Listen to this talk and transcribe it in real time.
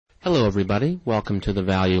Hello, everybody. Welcome to the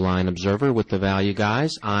Value Line Observer with the Value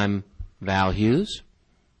Guys. I'm Val Hughes.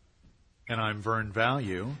 And I'm Vern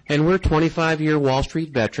Value. And we're 25-year Wall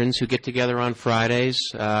Street veterans who get together on Fridays,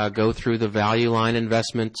 go through the Value Line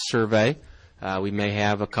Investment Survey. We may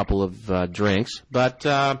have a couple of drinks, but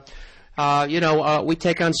we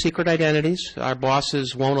take on secret identities. Our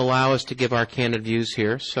bosses won't allow us to give our candid views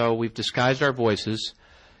here, so we've disguised our voices,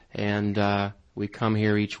 and we come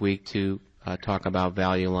here each week to talk about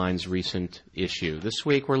Value Line's recent issue. This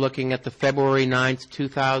week we're looking at the February 9th,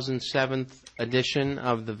 2007 edition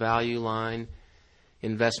of the Value Line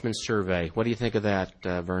Investment Survey. What do you think of that,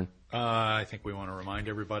 Vern? I think we want to remind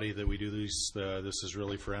everybody that we do these. This is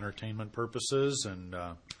really for entertainment purposes, and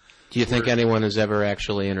do you think anyone is ever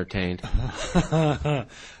actually entertained? I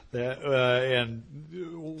am.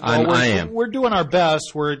 We're doing our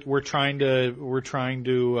best. We're trying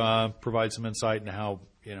to provide some insight into how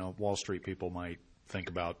Wall Street people might think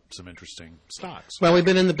about some interesting stocks. Well, we've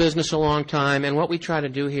been in the business a long time, and what we try to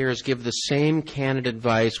do here is give the same candid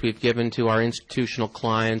advice we've given to our institutional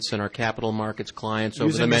clients and our capital markets clients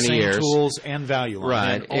over the many years. Using the same tools and Value Line.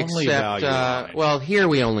 Right. And only Value Line. Well, here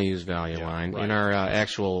we only use Value Line. Right. In our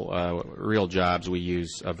actual real jobs, we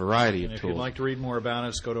use a variety of tools. If you'd like to read more about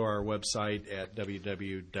us, go to our website at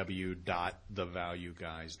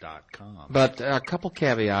www.thevalueguys.com. But a couple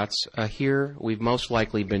caveats. Here, we've most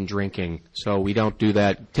likely been drinking, so we don't do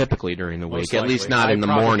that typically during the week, at least not in the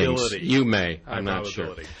mornings. You may. I'm not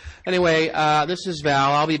sure. Anyway, this is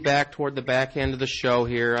Val. I'll be back toward the back end of the show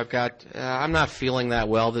here. I'm not feeling that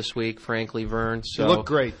well this week, frankly, Vern. So, you look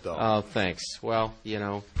great, though. Oh, thanks. Well,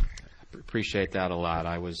 appreciate that a lot.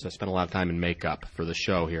 I spent a lot of time in makeup for the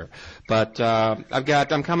show here. But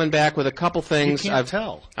I'm coming back with a couple things. You can't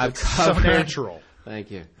tell. It's so natural.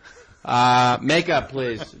 Thank you. Makeup,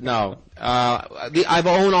 please. No. I've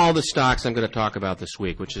owned all the stocks I'm going to talk about this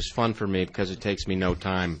week, which is fun for me because it takes me no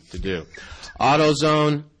time to do.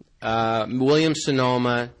 AutoZone,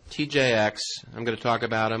 Williams-Sonoma, TJX. I'm going to talk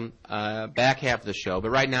about them back half of the show. But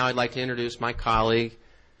right now I'd like to introduce my colleague,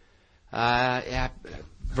 Vern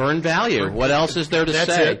Value. What else is there to say?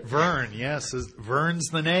 That's it. Vern, yes. Vern's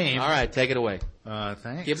the name. All right, take it away.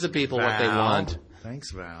 Thanks. Give the people Val. what they want. Thanks,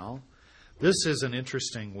 Val. This is an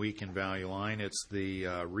interesting week in Value Line. It's the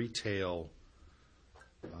retail.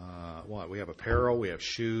 We have apparel, we have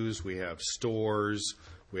shoes, we have stores,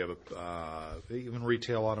 we have even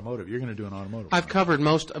retail automotive. You're going to do an automotive. I've covered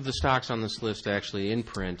most of the stocks on this list actually in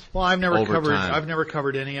print. Well, I've never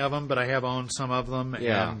covered any of them, but I have owned some of them,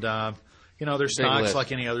 and they're stocks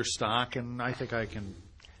like any other stock, and I think I can.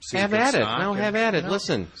 Have at it. No, have at it.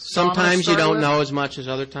 Listen, sometimes you don't know as much as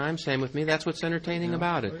other times. Same with me. That's what's entertaining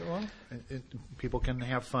about it. Well, people can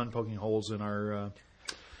have fun poking holes in our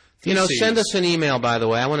send us an email, by the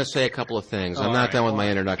way. I want to say a couple of things. I'm not done with my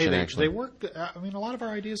introduction, actually. They work. A lot of our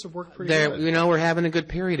ideas have worked pretty good. We're having a good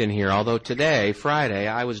period in here, although today, Friday,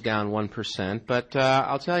 I was down 1%. But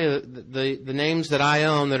I'll tell you, the names that I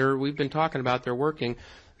own we've been talking about, they're working.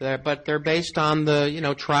 But they're based on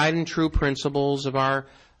the, tried and true principles of our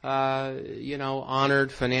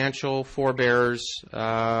honored financial forebears,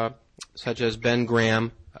 such as Ben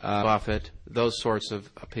Graham, Buffett, those sorts of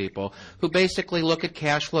people, who basically look at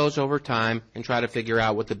cash flows over time and try to figure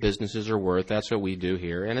out what the businesses are worth. That's what we do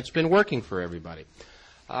here, and it's been working for everybody.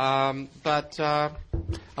 But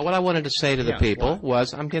what I wanted to say to the people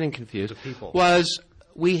was, I'm getting confused,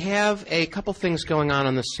 we have a couple things going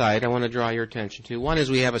on the site I want to draw your attention to. One is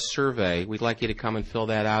we have a survey. We'd like you to come and fill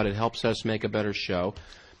that out. It helps us make a better show.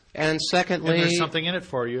 And secondly... And there's something in it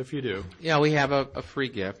for you if you do. Yeah, we have a free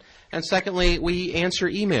gift. And secondly, we answer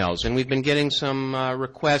emails, and we've been getting some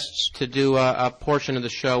requests to do a portion of the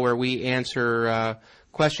show where we answer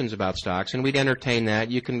questions about stocks, and we'd entertain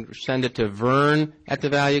that. You can send it to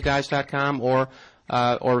vern@thevalueguys.com or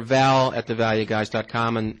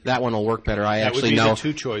val@thevalueguys.com, and that one will work better. That would be the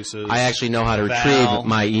two choices. I actually know how to retrieve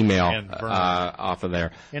my email off of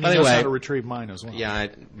there. And he knows how to retrieve mine as well. Yeah, I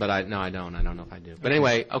don't. I don't know if I do. But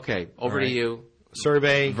anyway, okay, over to you.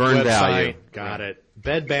 Survey, Vern website, Value. Got it.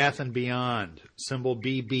 Bed Bath & Beyond, symbol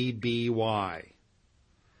BBBY.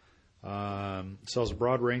 Sells a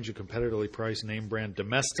broad range of competitively priced name brand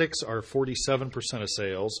domestics are 47% of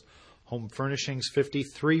sales. Home furnishings,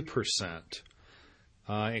 53%.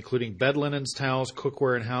 Including bed linens, towels,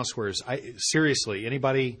 cookware, and housewares. Seriously,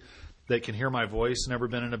 anybody that can hear my voice never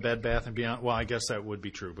been in a Bed Bath & Beyond? Well, I guess that would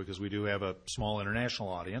be true because we do have a small international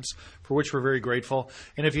audience for which we're very grateful.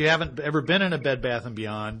 And if you haven't ever been in a Bed Bath &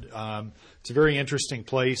 Beyond, it's a very interesting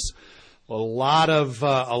place. A lot of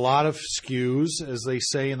SKUs, as they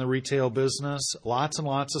say in the retail business, lots and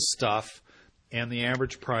lots of stuff. And the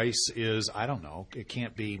average price is, I don't know, it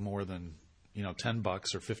can't be more than $10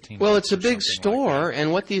 or $15. Well, it's a big something store, like that.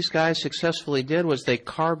 and what these guys successfully did was they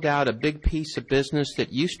carved out a big piece of business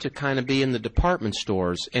that used to kind of be in the department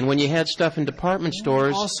stores. And when you had stuff in department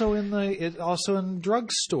stores, also in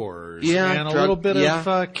drugstores, Yeah, and a little bit of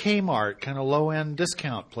Kmart, kind of low end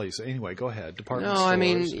discount place. Anyway, go ahead. Department stores. no, I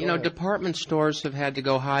mean, Go ahead. department stores have had to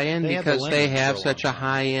go high end They had the because they limits have for a such a long time.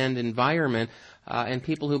 high end environment, and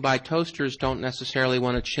people who buy toasters don't necessarily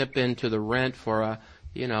want to chip into the rent for a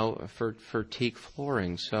for teak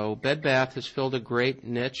flooring. So Bed Bath has filled a great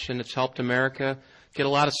niche, and it's helped America get a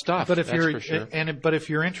lot of stuff. But if that's you're for sure. but if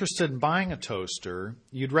you're interested in buying a toaster,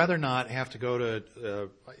 you'd rather not have to go to.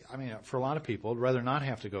 For a lot of people, would rather not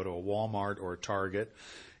have to go to a Walmart or a Target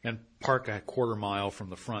and park a quarter mile from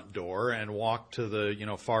the front door and walk to the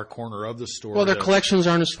far corner of the store. Well, their collections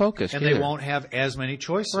aren't as focused, and either. they won't have as many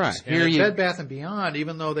choices. Right. And Here at you- Bed Bath & Beyond,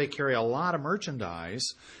 even though they carry a lot of merchandise,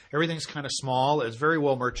 everything's kind of small. It's very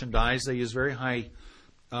well merchandised. They use very high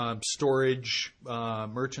storage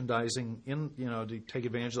merchandising to take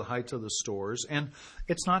advantage of the height of the stores. And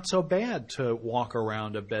it's not so bad to walk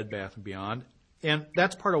around a Bed Bath & Beyond. And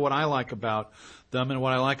that's part of what I like about them, and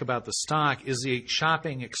what I like about the stock is the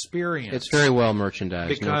shopping experience. It's very well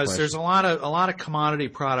merchandised. Because there's a lot of commodity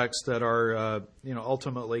products that are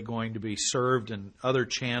ultimately going to be served in other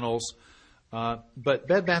channels. But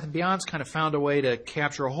Bed Bath & Beyond's kind of found a way to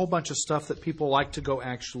capture a whole bunch of stuff that people like to go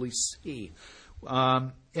actually see,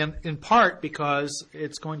 and in part because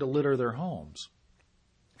it's going to litter their homes,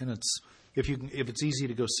 and if it's easy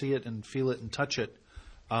to go see it and feel it and touch it.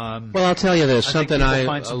 Well, I'll tell you this. I think Something people I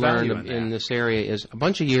find some value learned in that. this area is a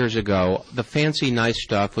bunch of years ago, the fancy, nice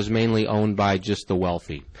stuff was mainly owned by just the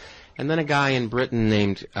wealthy. And then a guy in Britain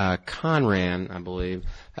named Conran, I believe,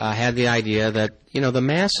 had the idea that, the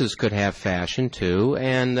masses could have fashion, too.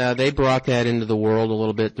 And they brought that into the world a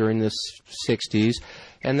little bit during the 60s.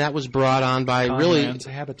 And that was brought on by Conran's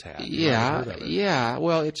Habitat. Yeah.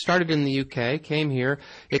 Well, it started in the UK, came here.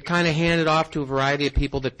 It kind of handed off to a variety of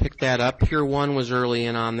people that picked that up. Pier 1 was early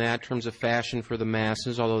in on that in terms of fashion for the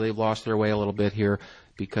masses, although they've lost their way a little bit here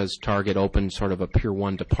because Target opened sort of a Pier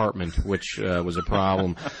 1 department, which was a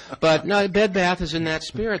problem. But no, Bed Bath is in that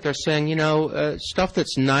spirit. They're saying, stuff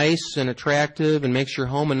that's nice and attractive and makes your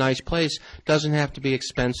home a nice place doesn't have to be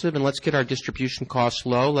expensive, and let's get our distribution costs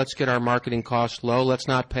low. Let's get our marketing costs low. Let's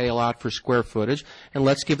not pay a lot for square footage, and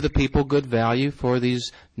let's give the people good value for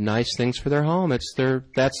these nice things for their home.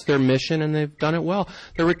 That's their mission, and they've done it well.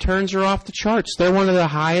 Their returns are off the charts. They're one of the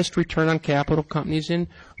highest return on capital companies in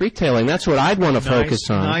retailing. That's what I'd want to focus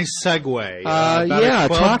on. Nice segue.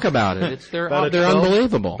 Talk about it. They're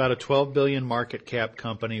unbelievable. About a $12 billion market cap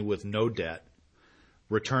company with no debt.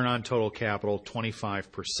 Return on total capital,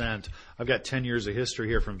 25%. I've got 10 years of history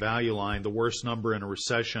here from Value Line. The worst number in a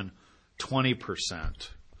recession, 20%.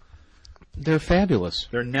 They're fabulous.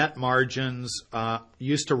 Their net margins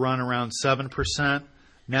used to run around 7%.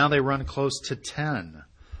 Now they run close to 10%.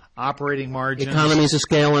 Operating margins, economies of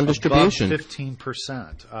scale and distribution, above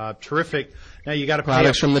 15%. Terrific. Now you got to pay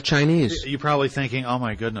products from the Chinese. You're probably thinking, "Oh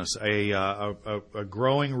my goodness, a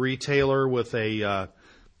growing retailer with a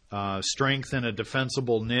strength in a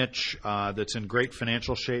defensible niche that's in great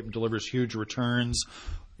financial shape and delivers huge returns.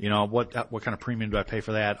 What kind of premium do I pay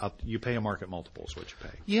for that?" You pay a market multiple is what you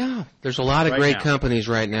pay. Yeah, there's a lot of great companies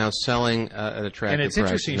right now selling at attractive prices. And it's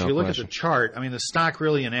interesting, if you look at the chart, the stock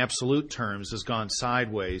really in absolute terms has gone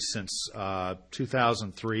sideways since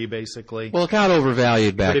 2003, basically. Well, it got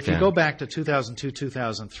overvalued back then. But if you go back to 2002,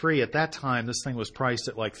 2003, at that time, this thing was priced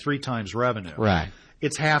at like 3 times revenue. Right.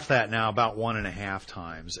 It's half that now, about 1.5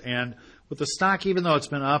 times. And with the stock, even though it's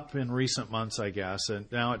been up in recent months, I guess,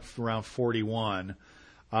 and now it's around 41,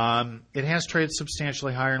 it has traded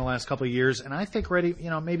substantially higher in the last couple of years, and I think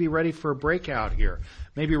maybe ready for a breakout here.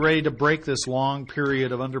 Maybe ready to break this long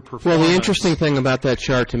period of underperformance. Well, the interesting thing about that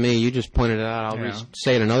chart to me, you just pointed it out, I'll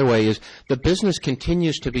say it another way, is the business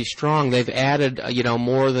continues to be strong. They've added,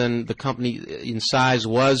 more than the company in size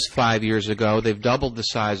was 5 years ago. They've doubled the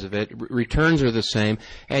size of it. Returns are the same,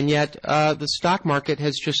 and yet the stock market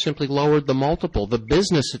has just simply lowered the multiple. The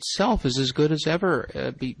business itself is as good as ever,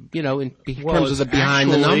 in terms of the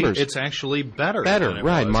behind the numbers. It's actually better. Better,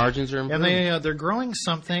 right. Margins are improving. And they're growing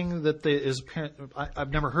something that is I've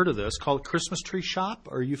never heard of this, called Christmas Tree Shop.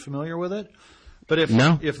 Are you familiar with it? But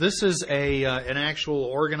if this is an actual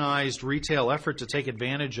organized retail effort to take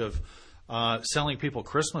advantage of selling people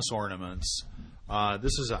Christmas ornaments,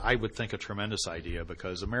 this is, I would think, a tremendous idea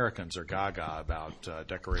because Americans are gaga about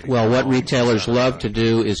decorating. Well, what retailers love to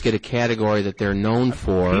do is get a category that they're known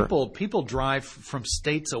for. People drive from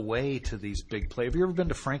states away to these big places. Have you ever been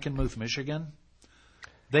to Frankenmuth, Michigan?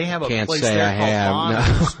 They have a Can't place say there I called have,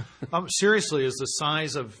 Honors. no. Seriously, is the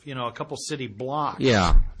size of a couple city blocks.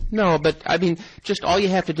 Yeah. No, but I mean, just all you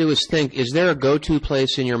have to do is think, is there a go-to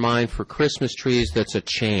place in your mind for Christmas trees that's a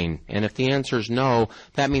chain? And if the answer is no,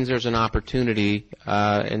 that means there's an opportunity,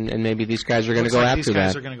 and maybe these guys are going to go after that. These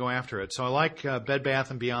guys are going to go after it. So I like Bed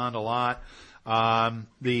Bath & Beyond a lot.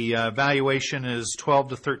 The valuation is 12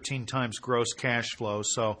 to 13 times gross cash flow,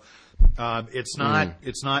 so it's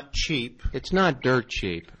not cheap. It's not dirt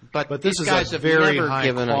cheap. But this is a very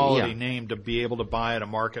high quality name to be able to buy at a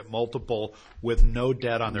market multiple with no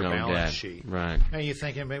debt on their balance sheet. Right. And you're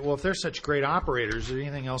thinking, well, if they're such great operators, is there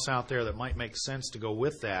anything else out there that might make sense to go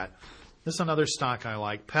with that? This is another stock I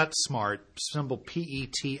like, PetSmart, symbol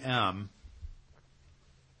PETM.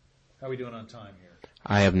 How are we doing on time here?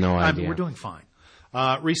 I have no idea. We're doing fine.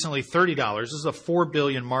 Recently, $30. This is a $4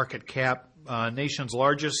 billion market cap, nation's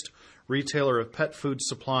largest retailer of pet food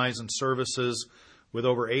supplies and services, with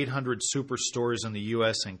over 800 superstores in the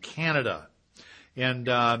U.S. and Canada. And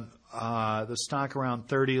the stock around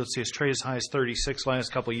 30, let's see, it's traded as high as 36 last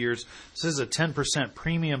couple of years. This is a 10%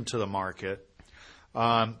 premium to the market.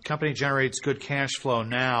 Company generates good cash flow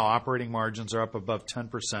now. Operating margins are up above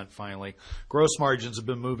 10% finally. Gross margins have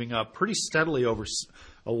been moving up pretty steadily over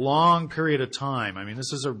a long period of time. I mean,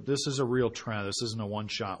 this is a real trend. This isn't a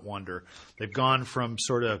one-shot wonder. They've gone from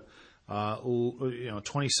sort of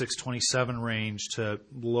 26, 27 range to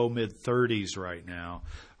low mid 30s right now.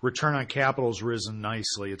 Return on capital has risen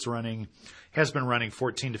nicely. Has been running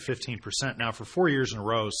 14 to 15% now for 4 years in a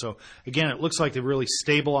row. So again, it looks like they really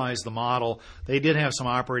stabilized the model. They did have some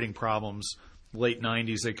operating problems late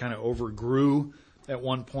 90s. They kind of overgrew at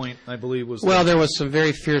one point, I believe. Well, there was some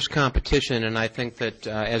very fierce competition, and I think that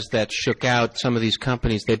as that shook out, some of these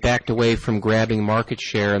companies, they backed away from grabbing market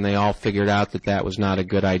share, and they all figured out that that was not a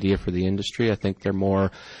good idea for the industry. I think they're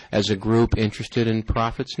more, as a group, interested in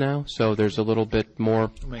profits now, so there's a little bit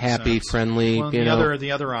more happy, friendly,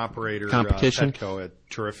 the other operator, competition. Petco, had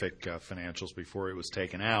terrific financials before it was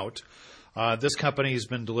taken out. This company has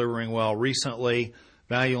been delivering well recently.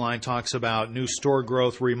 Value Line talks about new store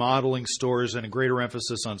growth, remodeling stores, and a greater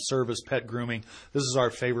emphasis on service, pet grooming. This is our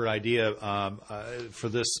favorite idea for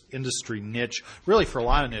this industry niche. Really, for a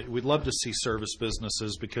lot of it, we'd love to see service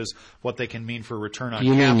businesses because what they can mean for return on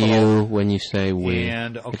capital. Do you mean you when you say we?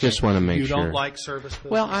 And, okay, I just want to make sure. You don't like service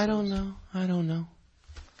businesses? Well, I don't know.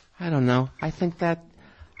 I think that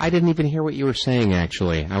I didn't even hear what you were saying,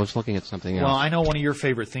 actually. I was looking at something else. Well, I know one of your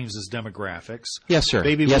favorite themes is demographics. Yes, sir.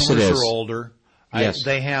 Baby yes, boomers it is. are older. Yes.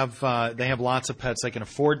 They have lots of pets. They can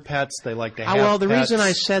afford pets. They like to have well, the pets. reason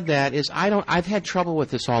I said that is I've had trouble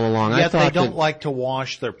with this all along. Yet they don't like to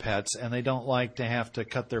wash their pets, and they don't like to have to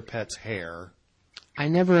cut their pet's hair. I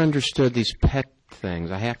never understood these pet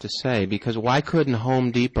things, I have to say, because why couldn't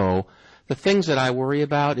Home Depot... The things that I worry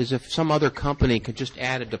about is if some other company could just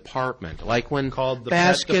add a department, like when called the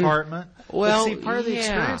Baskin, pet department. Well, but see, part of the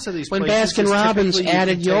experience of these when places Baskin is Robbins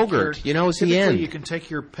added yogurt, it's the end. You can take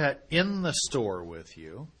your pet in the store with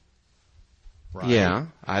you. Right? Yeah,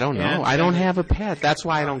 I don't know. I don't have a pet. That's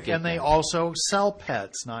why I don't get. And they also sell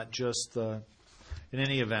pets, not just the. In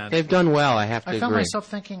any event, they've done well. I have to agree. I found agree. myself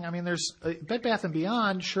thinking. I mean, there's Bed Bath &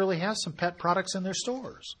 Beyond surely has some pet products in their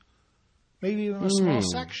stores. Maybe even a small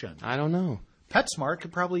section. I don't know. PetSmart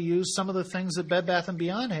could probably use some of the things that Bed Bath &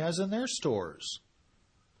 Beyond has in their stores.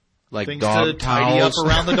 Like things dog to towels. tidy up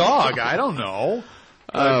around the dog. I don't know.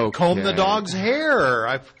 Okay. Comb the dog's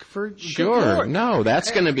hair. Sure. No, that's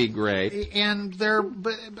going to be great. And they're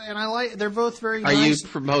both very Are nice. you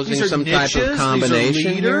proposing These are some niches, type of combination these are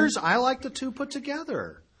leaders. here? I like the two put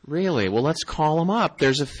together. Really? Well, let's call them up.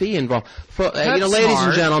 There's a fee involved. PetSmart ladies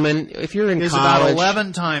and gentlemen, if you're in is college, about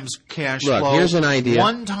 11 times cash look, flow. Here's an idea.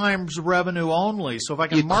 1 times revenue only. So if I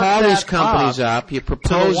can you mark call that these companies up, you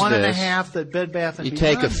propose to the this. 1.5 that Bed Bath & you Beyond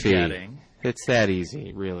take a fee. Getting, it's that easy.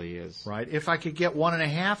 It really is. Right. If I could get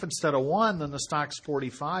 1.5 instead of 1, then the stock's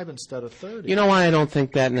 45 instead of 30. You know why I don't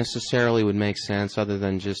think that necessarily would make sense, other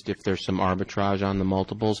than just if there's some arbitrage on the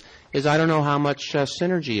multiples, is I don't know how much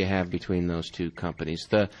synergy you have between those two companies.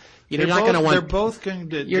 You're not going to want. They're both going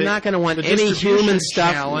to. You're not going to want the any human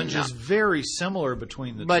stuff. Challenge is very similar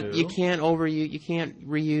between the two. But you can't you can't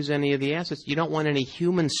reuse any of the assets. You don't want any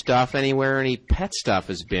human stuff anywhere any pet stuff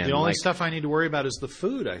has been. The only stuff I need to worry about is the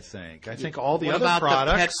food. I think all the what other about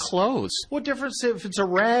products. The pet clothes? What difference if it's a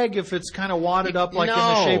rag? If it's kind of wadded up like in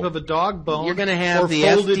the shape of a dog bone? You're going to have or the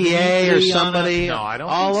folded FDA or somebody no, I don't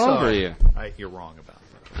all think so. over you. You're wrong about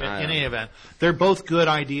that. In any event, they're both good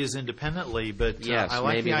ideas independently, but yes, I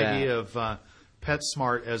like the idea that. of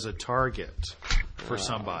PetSmart as a target for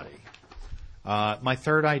somebody. My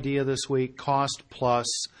third idea this week, cost plus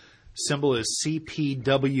Symbol is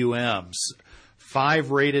CPWM.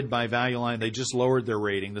 5 rated by Value Line. They just lowered their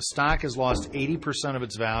rating. The stock has lost 80% of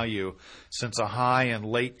its value since a high in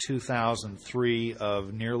late 2003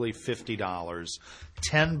 of nearly $50.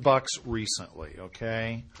 $10 recently,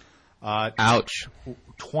 okay? Ouch.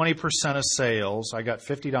 20% of sales. I got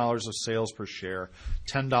 $50 of sales per share,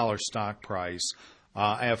 $10 stock price.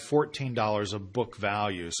 I have $14 of book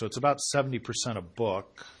value, so it's about 70% of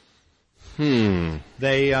book.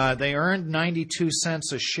 They earned 92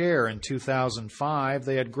 cents a share in 2005.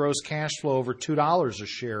 They had gross cash flow over $2 a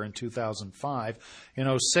share in 2005. In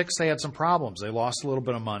 2006, they had some problems. They lost a little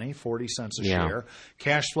bit of money, 40 cents a share.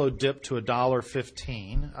 Cash flow dipped to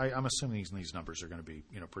 $1.15. I'm assuming these numbers are going to be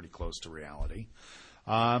pretty close to reality.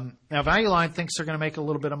 Now, Value Line thinks they're going to make a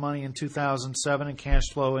little bit of money in 2007, and cash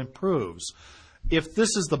flow improves. If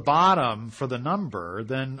this is the bottom for the number,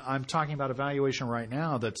 then I'm talking about a valuation right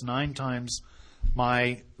now that's 9 times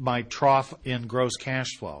my trough in gross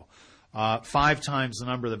cash flow, 5 times the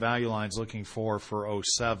number the Value Line's looking for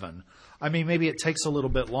 07. I mean, maybe it takes a little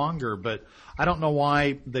bit longer, but I don't know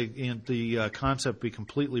why the concept be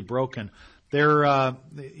completely broken. They're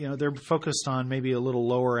focused on maybe a little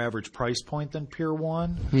lower average price point than Pier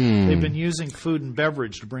 1. They've been using food and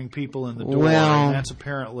beverage to bring people in the door, and that's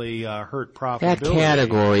apparently hurt profitability. That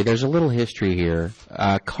category, there's a little history here.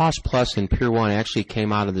 Cost Plus and Pier 1 actually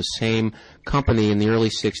came out of the same company in the early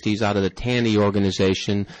 60s, out of the Tandy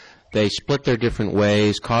organization. They split their different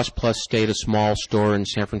ways. Cost Plus stayed a small store in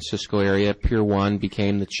San Francisco area. Pier 1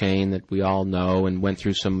 became the chain that we all know and went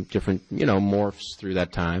through some different, morphs through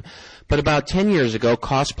that time. But about 10 years ago,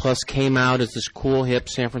 Cost Plus came out as this cool, hip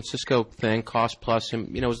San Francisco thing. Cost Plus,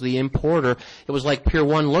 was the importer. It was like Pier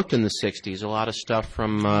 1 looked in the 60s. A lot of stuff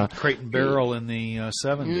from... Crate and Barrel in the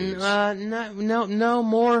 70s. No,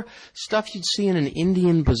 more stuff you'd see in an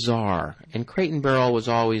Indian bazaar. And Crate and Barrel was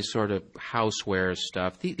always sort of houseware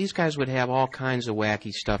stuff. These guys would have all kinds of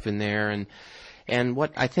wacky stuff in there, and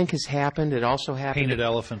what I think has happened, it also happened... Painted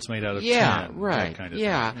elephants made out of tin. Right. That kind of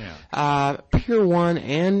thing. Pier 1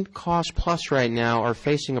 and Cost Plus right now are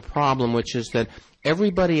facing a problem, which is that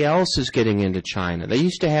everybody else is getting into China. They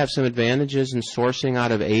used to have some advantages in sourcing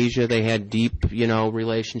out of Asia. They had deep,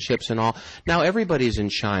 relationships and all. Now everybody's in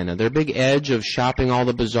China. Their big edge of shopping all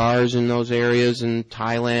the bazaars in those areas in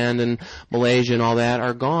Thailand and Malaysia and all that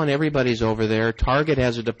are gone. Everybody's over there. Target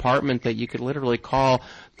has a department that you could literally call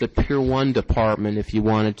the Pier 1 department if you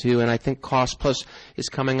wanted to, and I think Cost Plus is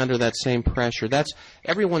coming under that same pressure.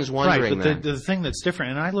 Everyone's wondering that. Right, but the thing that's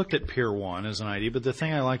different, and I looked at Pier 1 as an idea, but the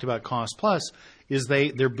thing I liked about Cost Plus is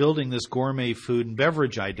they're building this gourmet food and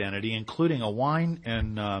beverage identity, including a wine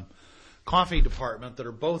and coffee department that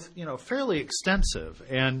are both, fairly extensive.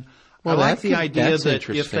 And I like the idea that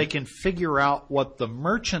if they can figure out what the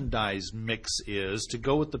merchandise mix is to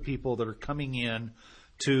go with the people that are coming in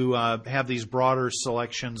to have these broader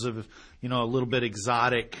selections of, a little bit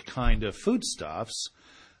exotic kind of foodstuffs,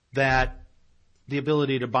 that the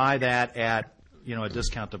ability to buy that at, a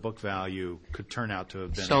discount to book value could turn out to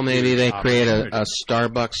have been. So maybe they create a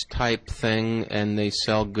Starbucks type thing, and they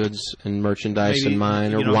sell goods and merchandise and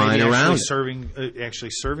wine around. Actually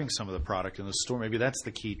serving some of the product in the store. Maybe that's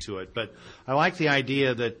the key to it. But I like the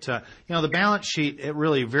idea that the balance sheet, it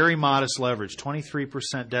really very modest leverage,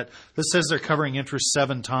 23% debt. This says they're covering interest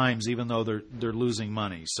 7 times, even though they're losing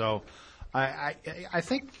money. So I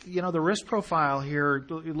think, the risk profile here,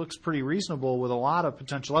 it looks pretty reasonable with a lot of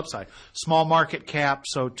potential upside. Small market cap,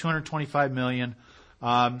 so $225 million.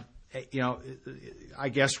 I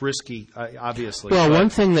guess risky, obviously. Well, one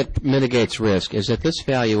thing that mitigates risk is at this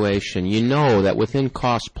valuation, that within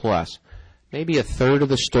Cost Plus, maybe a third of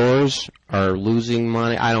the stores are losing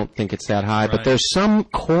money. I don't think it's that high, but there's some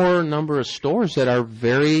core number of stores that are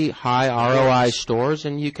very high ROI stores,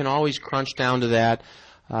 and you can always crunch down to that.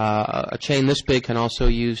 A chain this big can also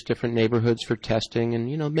use different neighborhoods for testing,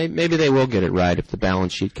 and maybe they will get it right if the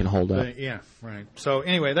balance sheet can hold up. Yeah, right. So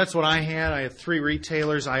anyway, that's what I had. I had 3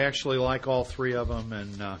 retailers. I actually like all 3 of them,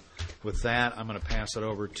 and with that, I'm going to pass it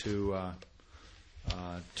over to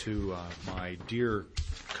my dear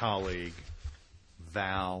colleague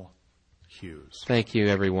Val Hughes. Thank you,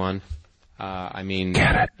 everyone.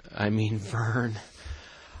 Vern.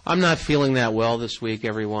 I'm not feeling that well this week,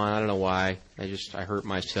 everyone. I don't know why. I hurt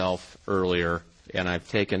myself earlier, and I've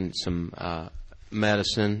taken some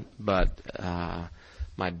medicine, but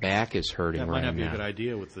My back is hurting That right might not be a now. good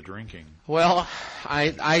idea with the drinking. Well,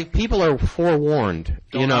 people are forewarned.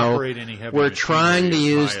 Don't operate any heavy we're machinery trying to is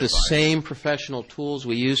use my the advice. same professional tools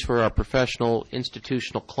we use for our professional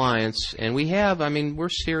institutional clients, and we're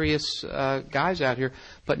serious guys out here,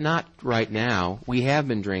 but not right now. We have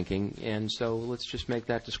been drinking, and so let's just make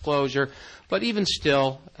that disclosure. But even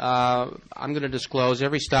still, I'm going to disclose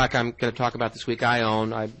every stock I'm going to talk about this week I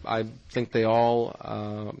own. I think they all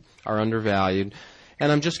are undervalued.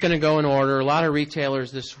 And I'm just going to go in order. A lot of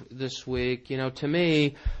retailers this week. To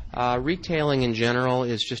me, retailing in general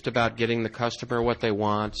is just about getting the customer what they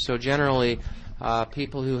want. So generally,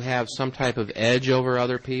 people who have some type of edge over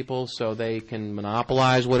other people so they can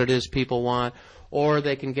monopolize what it is people want, or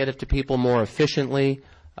they can get it to people more efficiently.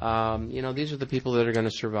 These are the people that are going to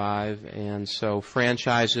survive, and so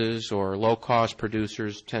franchises or low-cost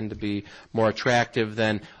producers tend to be more attractive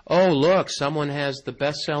than, oh, look, someone has the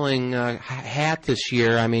best-selling hat this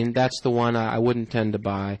year. That's the one I wouldn't tend to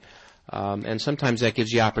buy. And sometimes that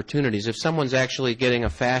gives you opportunities. If someone's actually getting a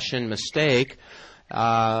fashion mistake,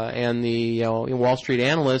 and the Wall Street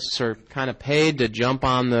analysts are kind of paid to jump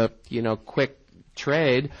on the quick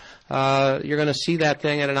trade, you're going to see that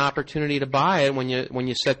thing at an opportunity to buy it when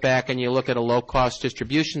you sit back and you look at a low-cost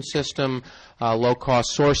distribution system,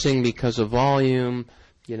 low-cost sourcing because of volume,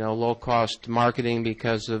 low-cost marketing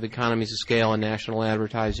because of economies of scale and national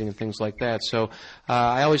advertising and things like that. So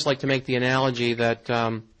I always like to make the analogy that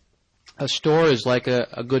a store is like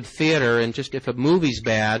a good theater, and just if a movie's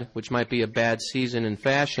bad, which might be a bad season in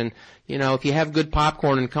fashion, if you have good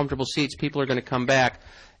popcorn and comfortable seats, people are going to come back.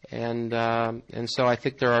 And so I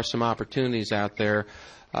think there are some opportunities out there.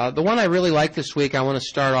 The one I really like this week I want to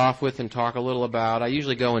start off with and talk a little about. I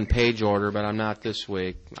usually go in page order, but I'm not this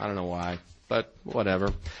week. I don't know why, but whatever.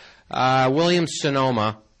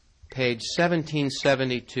 Williams-Sonoma, page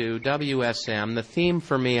 1772, WSM. The theme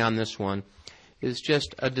for me on this one is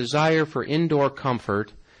just a desire for indoor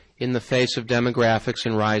comfort in the face of demographics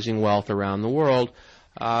and rising wealth around the world.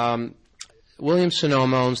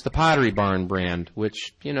 Williams-Sonoma owns the Pottery Barn brand,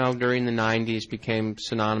 which, during the 90s became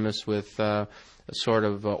synonymous with a sort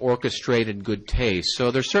of orchestrated good taste.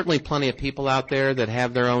 So there's certainly plenty of people out there that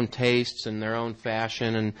have their own tastes and their own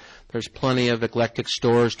fashion, and there's plenty of eclectic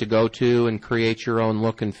stores to go to and create your own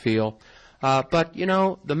look and feel. But,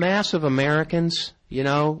 the mass of Americans,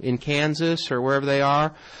 in Kansas or wherever they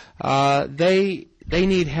are, they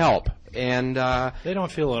need help. And they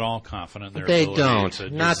don't feel at all confident in their they ability don't. to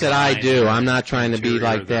Not that I do. I'm not trying to be interior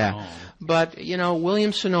like of their that. home. But,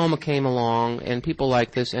 Williams-Sonoma came along, and people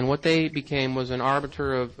like this, and what they became was an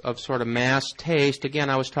arbiter of sort of mass taste. Again,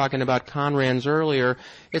 I was talking about Conran's earlier.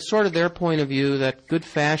 It's sort of their point of view that good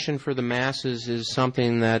fashion for the masses is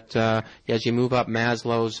something that, as you move up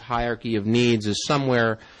Maslow's hierarchy of needs, is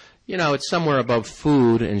somewhere, it's somewhere above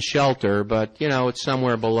food and shelter, but, it's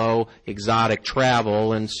somewhere below exotic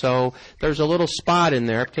travel. And so there's a little spot in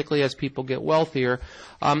there, particularly as people get wealthier.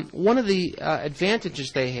 One of the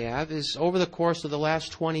advantages they have is over the course of the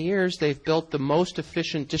last 20 years, they've built the most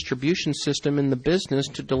efficient distribution system in the business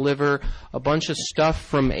to deliver a bunch of stuff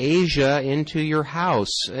from Asia into your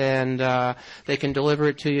house. And they can deliver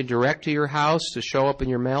it to you direct to your house to show up in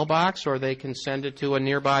your mailbox, or they can send it to a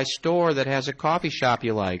nearby store that has a coffee shop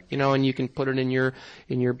you like, and you can put it in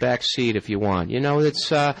your back seat if you want. It's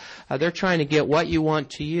they're trying to get what you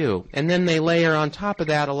want to you. And then they layer on top of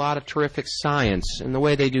that a lot of terrific science. And the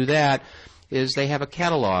way they do that is they have a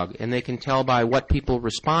catalog, and they can tell by what people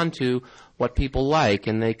respond to what people like,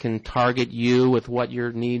 and they can target you with what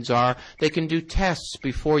your needs are. They can do tests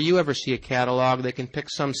before you ever see a catalog. They can pick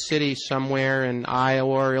some city somewhere in Iowa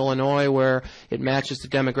or Illinois where it matches the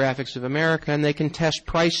demographics of America, and they can test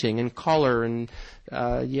pricing and color and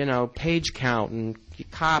page count and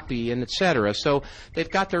copy and et cetera. So they've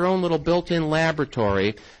got their own little built-in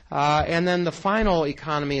laboratory. And then the final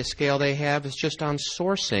economy of scale they have is just on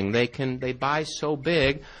sourcing. They buy so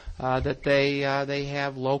big that they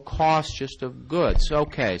have low cost just of goods.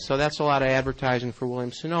 Okay, so that's a lot of advertising for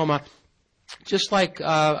Williams-Sonoma. Just like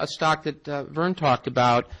a stock that Vern talked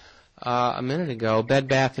about a minute ago, Bed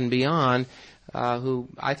Bath & Beyond, who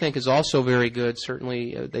I think is also very good.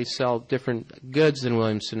 Certainly they sell different goods than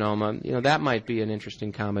Williams-Sonoma. That might be an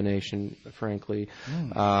interesting combination, frankly.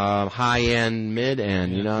 High-end,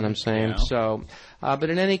 mid-end, you know what I'm saying? Yeah. So, but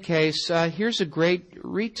in any case, here's a great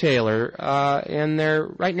retailer, and they're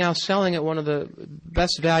right now selling at one of the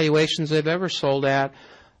best valuations they've ever sold at.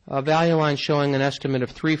 Value Line showing an estimate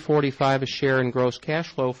of $3.45 a share in gross cash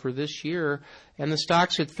flow for this year, and the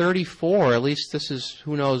stock's at 34. At least this is,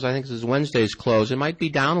 who knows, I think this is Wednesday's close. It might be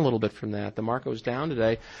down a little bit from that. The market was down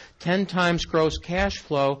today. 10 times gross cash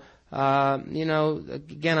flow.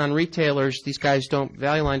 Again, on retailers, these guys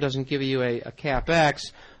Value Line doesn't give you a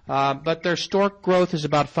CapEx, but their store growth is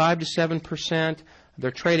about 5 to 7%. They're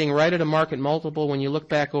trading right at a market multiple. When you look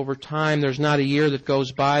back over time, there's not a year that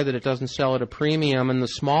goes by that it doesn't sell at a premium, and the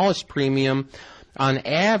smallest premium on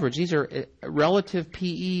average, these are relative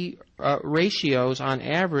PE ratios. On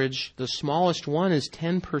average, the smallest one is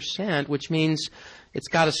 10%, which means it's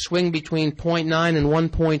got to swing between 0.9 and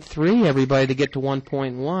 1.3, everybody, to get to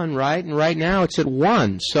 1.1, right? And right now it's at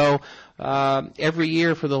 1. So every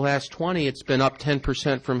year for the last 20, it's been up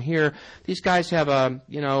 10% from here. These guys have a,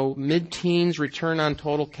 mid-teens return on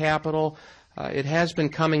total capital. It has been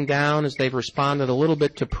coming down as they've responded a little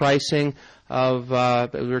bit to pricing of,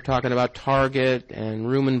 we were talking about Target and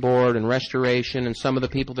Room and Board and Restoration and some of the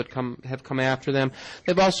people that have come after them.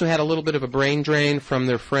 They've also had a little bit of a brain drain from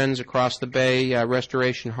their friends across the bay,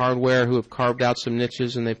 Restoration Hardware, who have carved out some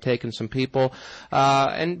niches and they've taken some people.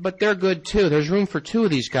 But they're good too. There's room for two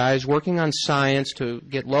of these guys working on science to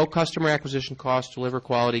get low customer acquisition costs, deliver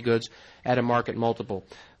quality goods at a market multiple.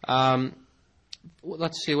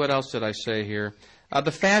 Let's see, what else did I say here?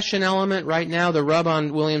 The fashion element right now, the rub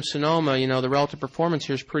on Williams-Sonoma, the relative performance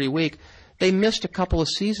here is pretty weak. They missed a couple of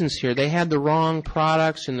seasons here. They had the wrong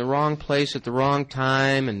products in the wrong place at the wrong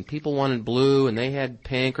time, and people wanted blue, and they had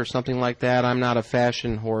pink or something like that. I'm not a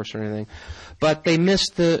fashion horse or anything. But they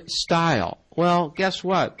missed the style. Well, guess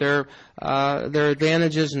what? Their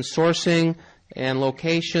advantages in sourcing and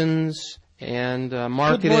locations and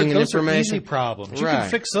marketing and those information. Are easy problems. You right. can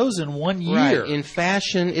fix those in 1 year. Right. In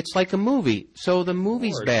fashion, it's like a movie. So the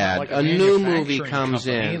movie's Or bad. like a new movie comes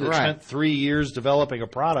in. That right. spent 3 years developing a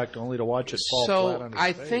product only to watch it fall flat on its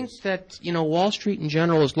face. So I think that Wall Street in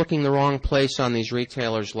general is looking the wrong place on these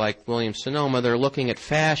retailers like Williams-Sonoma. They're looking at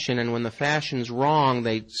fashion, and when the fashion's wrong,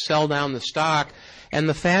 they sell down the stock. And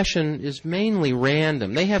the fashion is mainly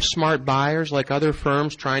random. They have smart buyers like other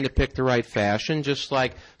firms trying to pick the right fashion, just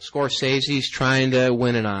like Scorsese's trying to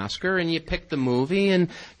win an Oscar, and you pick the movie and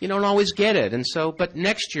you don't always get it. And so, but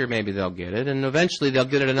next year maybe they'll get it, and eventually they'll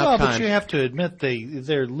get it enough time. Well, but you have to admit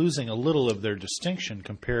they're losing a little of their distinction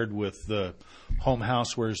compared with the home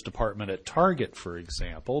housewares department at Target, for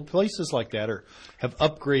example. Places like that have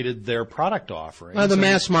upgraded their product offerings. Well, the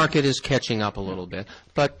mass market is catching up a little bit,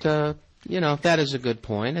 but that is a good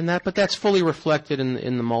point, but that's fully reflected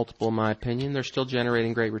in the multiple, in my opinion. They're still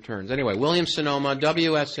generating great returns. Anyway, Williams-Sonoma,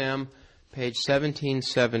 WSM, page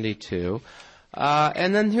 1772.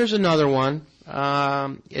 And then here's another one.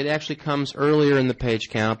 It actually comes earlier in the page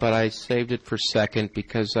count, but I saved it for second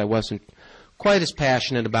because I wasn't quite as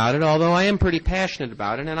passionate about it, although I am pretty passionate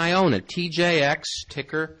about it, and I own it. TJX,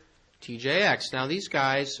 ticker TJX. Now, these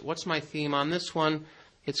guys, what's my theme on this one?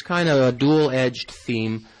 It's kind of a dual-edged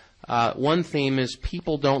theme. One theme is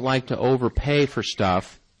people don't like to overpay for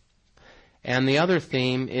stuff, and the other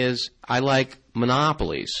theme is I like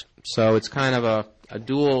monopolies. So it's kind of a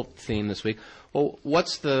dual theme this week. Well,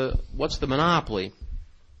 what's the monopoly?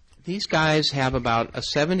 These guys have about a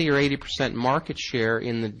 70 or 80% market share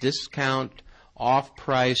in the discount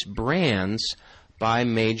off-price brands by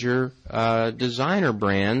major designer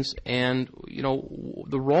brands, and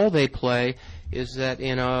the role they play is that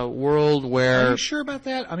in a world where... Are you sure about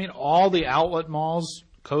that? I mean, all the outlet malls,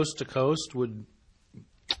 coast to coast, would...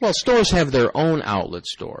 Well, stores have their own outlet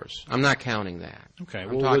stores. I'm not counting that. Okay.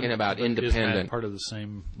 I'm talking about independent. Is that part of the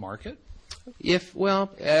same market?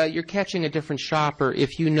 You're catching a different shopper.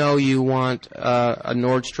 If you want a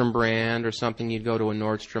Nordstrom brand or something, you'd go to a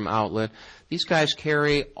Nordstrom outlet. These guys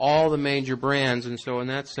carry all the major brands, and so in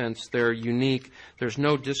that sense, they're unique. There's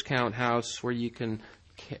no discount house where you can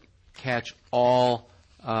catch all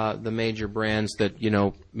the major brands that,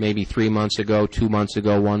 maybe 3 months ago, 2 months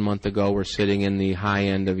ago, 1 month ago were sitting in the high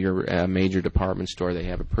end of your major department store. They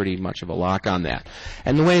have a pretty much of a lock on that.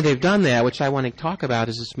 And the way they've done that, which I want to talk about,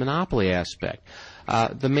 is this monopoly aspect.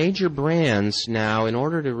 The major brands now, in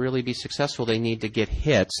order to really be successful, they need to get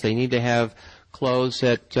hits. They need to have clothes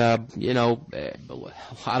that, a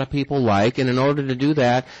lot of people like. And in order to do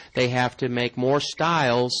that, they have to make more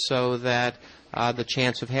styles so that the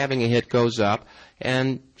chance of having a hit goes up.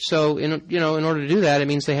 And so, in order to do that, it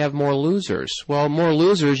means they have more losers. Well, more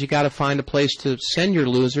losers, you got to find a place to send your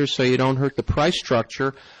losers so you don't hurt the price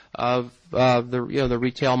structure of the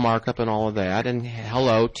retail markup and all of that. And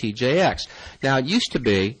hello, TJX. Now, it used to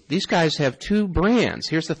be these guys have two brands.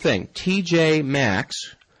 Here's the thing: TJ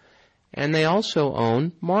Maxx, and they also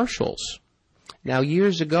own Marshalls. Now,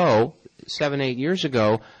 years ago, 7-8 years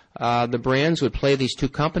ago, the brands would play these two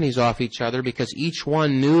companies off each other because each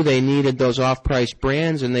one knew they needed those off-price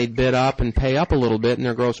brands, and they'd bid up and pay up a little bit, and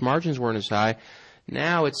their gross margins weren't as high.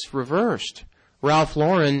 Now it's reversed. Ralph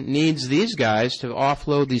Lauren needs these guys to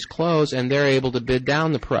offload these clothes, and they're able to bid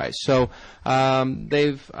down the price. So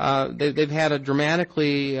they've had a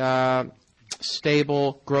dramatically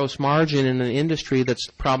stable gross margin in an industry that's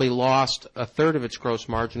probably lost a third of its gross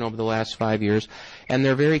margin over the last 5 years, and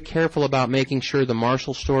they're very careful about making sure the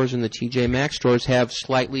Marshall stores and the TJ Maxx stores have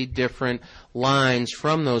slightly different lines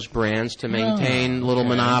from those brands to maintain little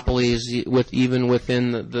monopolies even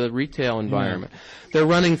within the retail environment. They're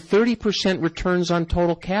running 30% returns on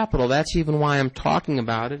total capital. That's even why I'm talking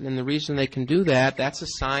about it, and the reason they can do that, that's a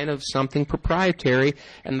sign of something proprietary,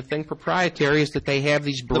 and the thing proprietary is that they have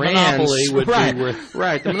these brands. The monopoly would be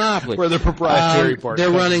right, the monopoly. Where the proprietary part they're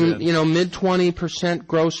comes running, in. mid 20%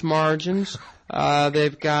 gross margins.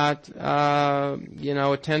 They've got, a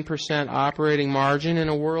 10% operating margin in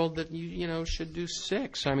a world that should do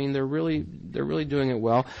 6. I mean, they're really doing it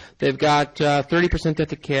well. They've got 30% debt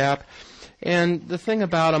to cap, and the thing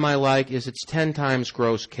about them I like is it's 10 times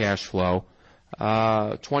gross cash flow.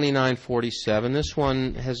 29.47. This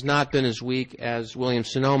one has not been as weak as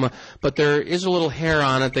Williams-Sonoma, but there is a little hair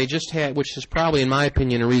on it. They just had, which is probably, in my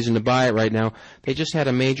opinion, a reason to buy it right now. They just had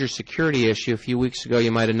a major security issue a few weeks ago.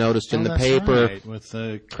 You might have noticed in the paper. Right. With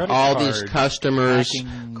the credit all card these customers'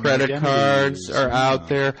 credit cards are out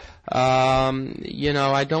there. I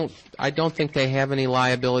don't think they have any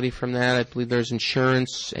liability from that. I believe there's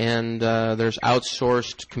insurance and there's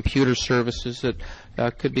outsourced computer services that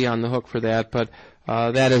could be on the hook for that, but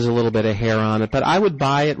that is a little bit of hair on it. But I would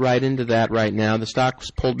buy it right into that right now. The stock's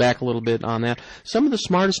pulled back a little bit on that. Some of the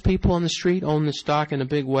smartest people on the street own the stock in a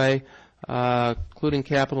big way, including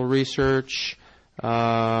Capital Research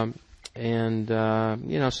and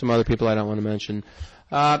some other people I don't want to mention.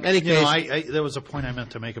 Any case, there was a point I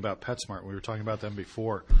meant to make about PetSmart. We were talking about them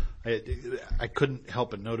before. I couldn't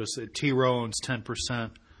help but notice that T. Rowe owns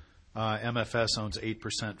 10%. MFS owns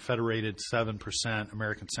 8%, Federated 7%,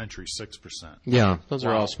 American Century 6%. Yeah, those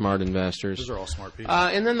are all smart investors. Those are all smart people.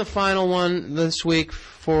 And then the final one this week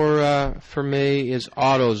for me is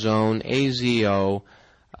AutoZone, AZO.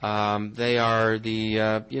 They are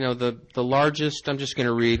the largest. I'm just going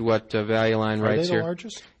to read what Value Line writes here. Are they the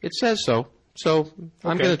largest? It says so. So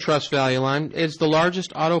I'm going to trust Value Line. It's the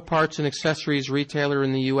largest auto parts and accessories retailer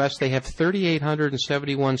in the U.S. They have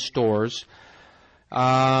 3,871 stores.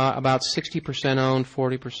 About 60% owned,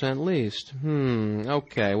 40% leased.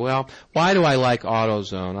 Okay. Well, why do I like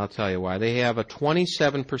AutoZone? I'll tell you why. They have a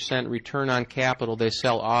 27% return on capital. They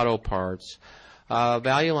sell auto parts.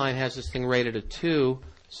 Value Line has this thing rated at 2,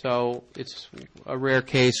 so it's a rare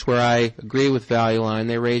case where I agree with Value Line.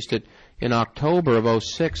 They raised it in October of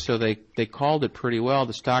 06, so they called it pretty well.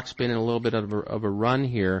 The stock's been in a little bit of a run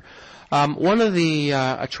here. One of the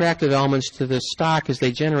attractive elements to this stock is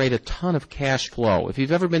they generate a ton of cash flow. If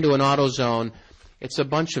you've ever been to an AutoZone, it's a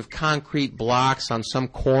bunch of concrete blocks on some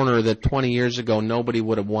corner that 20 years ago nobody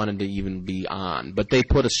would have wanted to even be on. But they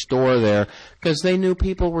put a store there because they knew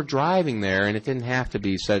people were driving there, and it didn't have to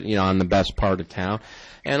be set, on the best part of town.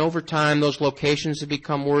 And over time, those locations have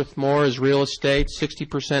become worth more as real estate,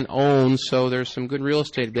 60% owned, so there's some good real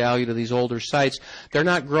estate value to these older sites. They're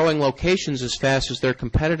not growing locations as fast as their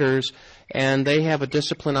competitors, and they have a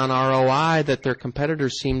discipline on ROI that their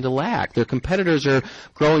competitors seem to lack. Their competitors are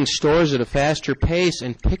growing stores at a faster pace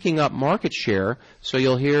and picking up market share, so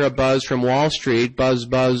you'll hear a buzz from Wall Street, buzz,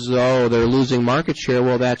 they're losing market share.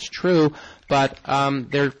 Well, that's true. But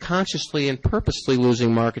they're consciously and purposely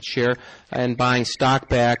losing market share and buying stock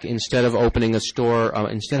back instead of opening a store.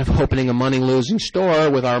 Instead of opening a money-losing store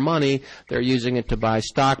with our money, they're using it to buy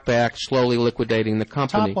stock back, slowly liquidating the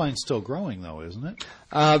company. Top line's still growing, though, isn't it?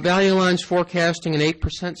 Value Line's forecasting an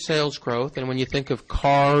 8% sales growth, and when you think of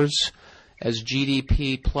cars as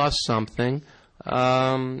GDP plus something,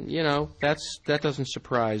 that doesn't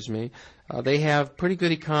surprise me. They have pretty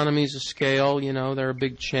good economies of scale. They're a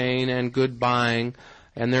big chain and good buying,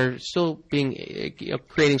 and they're still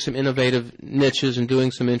creating some innovative niches and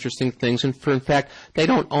doing some interesting things. And in fact, they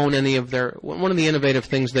don't own any of their. One of the innovative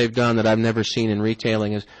things they've done that I've never seen in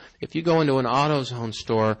retailing is if you go into an AutoZone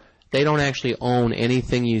store, they don't actually own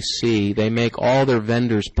anything you see. They make all their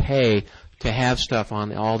vendors pay to have stuff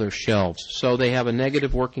on all their shelves. So they have a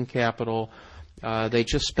negative working capital. They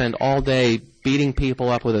just spend all day beating people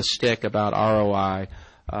up with a stick about ROI,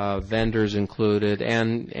 vendors included,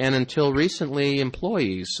 and until recently,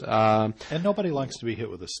 employees. And nobody likes to be hit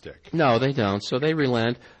with a stick. No, they don't, so they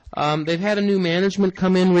relent. They've had a new management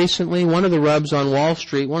come in recently. One of the rubs on Wall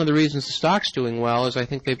Street, one of the reasons the stock's doing well is I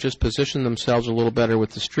think they've just positioned themselves a little better with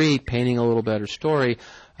the street, painting a little better story.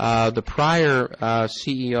 The prior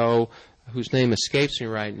CEO, whose name escapes me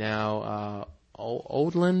right now,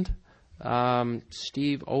 Odland,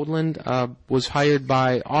 Steve Odland, was hired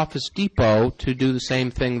by Office Depot to do the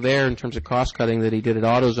same thing there in terms of cost cutting that he did at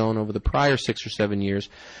AutoZone over the prior 6 or 7 years.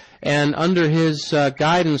 And under his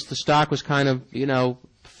guidance, the stock was kind of,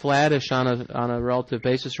 flattish on a relative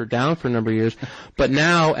basis or down for a number of years. But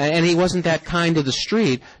now, and he wasn't that kind to the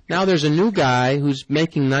street. Now there's a new guy who's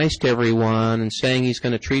making nice to everyone and saying he's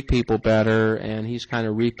going to treat people better, and he's kind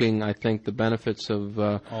of reaping, I think, the benefits of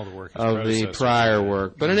all the work of the prior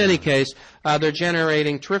work. But in any case, they're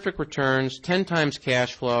generating terrific returns, 10 times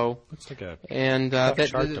cash flow. Looks like a and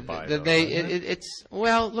chart to buy. It's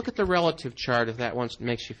look at the relative chart if that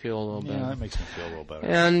makes you feel a little better. Yeah, that makes me feel a little better.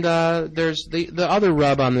 And there's the other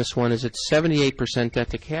rub on this one is it's 78% debt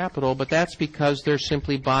to capital, but that's because they're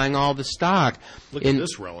simply buying all the stock. Look at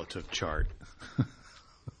this relative chart.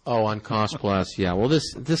 Oh, on Cost Plus, yeah. Well,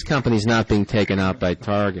 this company's not being taken out by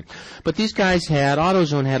Target. But these guys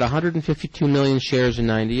AutoZone had 152 million shares in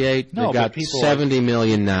 98. No, they got 70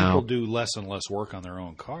 million now. People do less and less work on their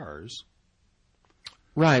own cars.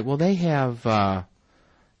 Right. Well, they have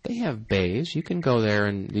bays. You can go there,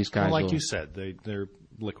 and these guys. Well, like you said, they're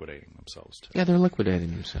liquidating themselves too. Yeah, they're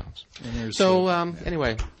liquidating themselves. So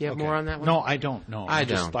anyway, you have more on that one? No, I don't. No, I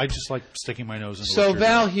don't. I just like sticking my nose in. So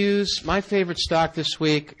Val Hughes, my favorite stock this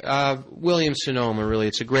week, Williams-Sonoma. Really,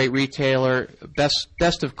 it's a great retailer,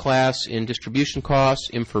 best of class in distribution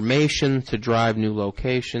costs, information to drive new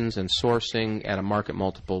locations, and sourcing at a market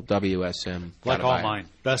multiple. WSM. Like all mine.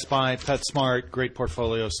 Best Buy, PetSmart, great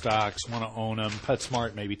portfolio stocks. Want to own them.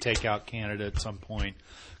 PetSmart, maybe takeout candidate at some point,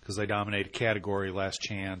 because they dominate a category, last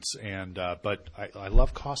chance, and but I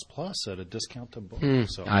love Cost Plus at a discount to book.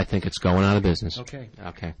 So I think it's going out of business. Okay.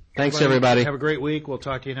 Thanks, everybody. Have a great week. We'll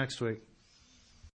talk to you next week.